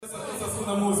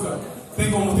segunda música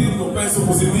tem como título Penso,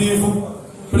 Positivo.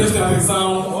 Prestem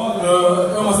atenção,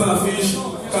 é uma cena fixe,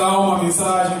 calma,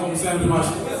 mensagem, como sempre, mas...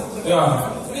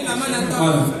 Yeah.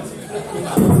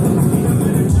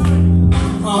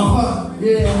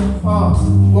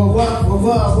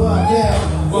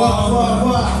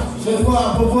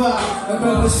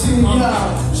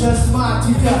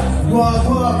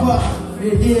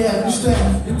 Isto é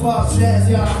hip-hop jazz,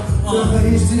 do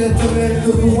país diretamente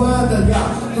do Luanda,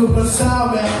 do Penso,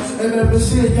 é mesmo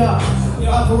assim,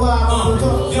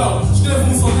 escrevo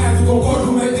um soneto com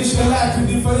corpo meio de esqueleto,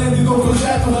 diferente do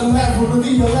projeto, relevo no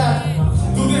dialeto.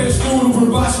 Tudo é escuro por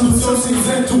baixo do seu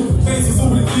cinzento. Penso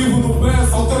subjetivo do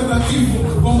verso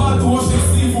alternativo. Combate o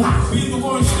ostensivo, grito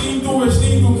com instinto,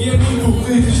 extinto que é mito,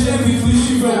 inteligente,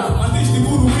 inteligível,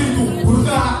 artístico do mito. Por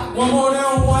cá, o amor é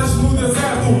um oásis no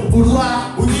deserto. Por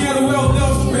lá, o dinheiro é o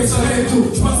Deus do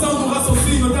pensamento. Expansão do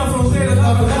raciocínio até a fronteira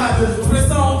da verdade.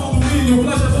 Expressão do domínio,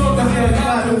 planejador da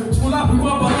realidade. Esculapro com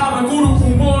a palavra, curo com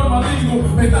humor maligno.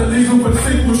 Mentalizo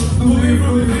versículos do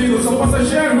livro divino. Sou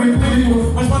passageiro e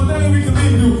perigo, mas mantenho o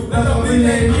equilíbrio. Nada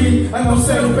brilha em mim, a não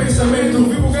ser o pensamento.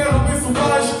 Vivo guerra, penso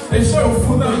paz, este é o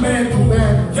fundamento.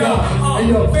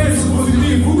 Penso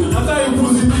positivo, atraio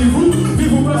positivo.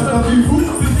 Vivo pra estar vivo,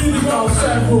 defino igual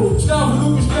servo. Escravo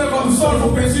do que escrevo, absorvo,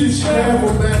 penso e escrevo.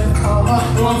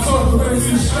 Eu absorvo, penso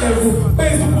e escrevo.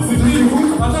 Penso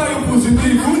positivo, atraio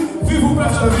positivo. Vivo pra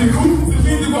estar vivo,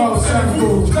 defino igual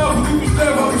servo. Escravo do que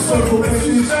escrevo, absorvo, penso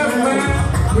e escrevo.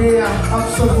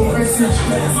 Absorvo, penso e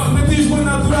escrevo. Magnetismo é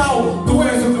natural, tu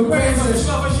és o que pensas.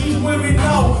 Esclavagismo é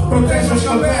mental, protege as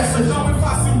cabeças. Não é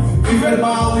fácil viver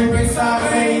mal e pensar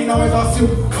bem, não é fácil.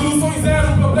 Soluções zero,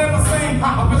 problema sem.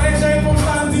 A peleja é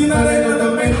constante na arena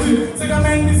da mente.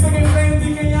 Cegamente segue em frente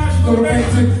e quem age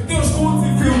dormente. Tem os pontos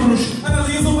e filtros,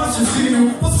 analisa o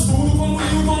raciocínio. Faço estudo como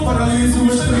Newton, paraliso o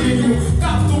extermínio.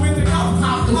 Capto o intercâmbio,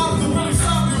 abro pelo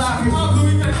sábio. Abro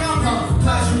o intercâmbio,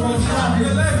 plágio constante.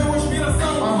 Elevo a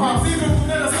inspiração, visível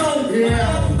ponderação.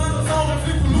 Computação,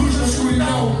 reflito luz na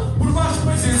escuridão. Por baixo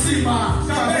penso em cima,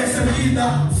 cabeça erguida.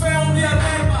 Fé um dia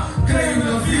terra, creio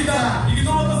na vida.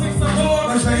 Ignoro sem sabor,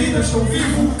 mas ainda estou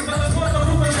vivo. Tantas coisas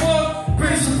por transpor,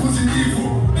 penso positivo.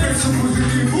 Penso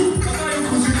positivo, atraio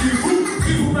positivo.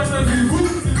 Vivo pra estar vivo,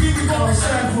 vivo igual ao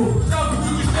servo. Salvo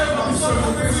tudo escrevo,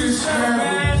 absorvo, penso e escrevo.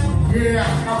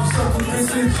 Absorvo,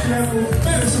 penso e escrevo.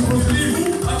 Penso positivo,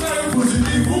 atraio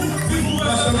positivo. Vivo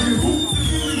pra estar vivo,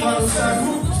 vivo igual ao servo.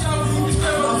 Salvo tudo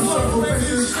escrevo, absorvo, penso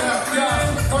e escrevo.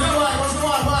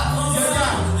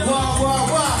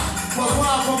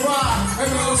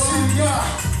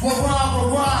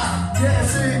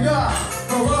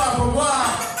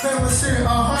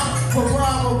 Vamos lá,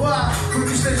 vai.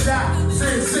 Porque esteja,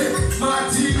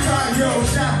 matica, eu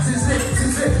já,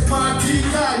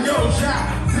 matica, eu já,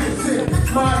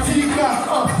 matica,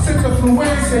 sempre a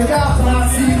fluência,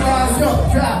 matica, eu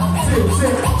já,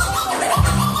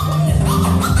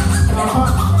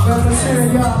 vai você,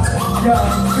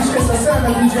 não esqueça a cena,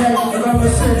 DJ, vai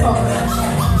você,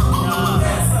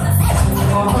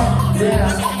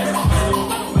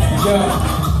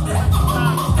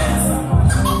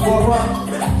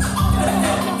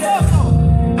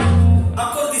 A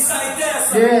cor de sai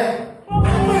dessa. Yeah.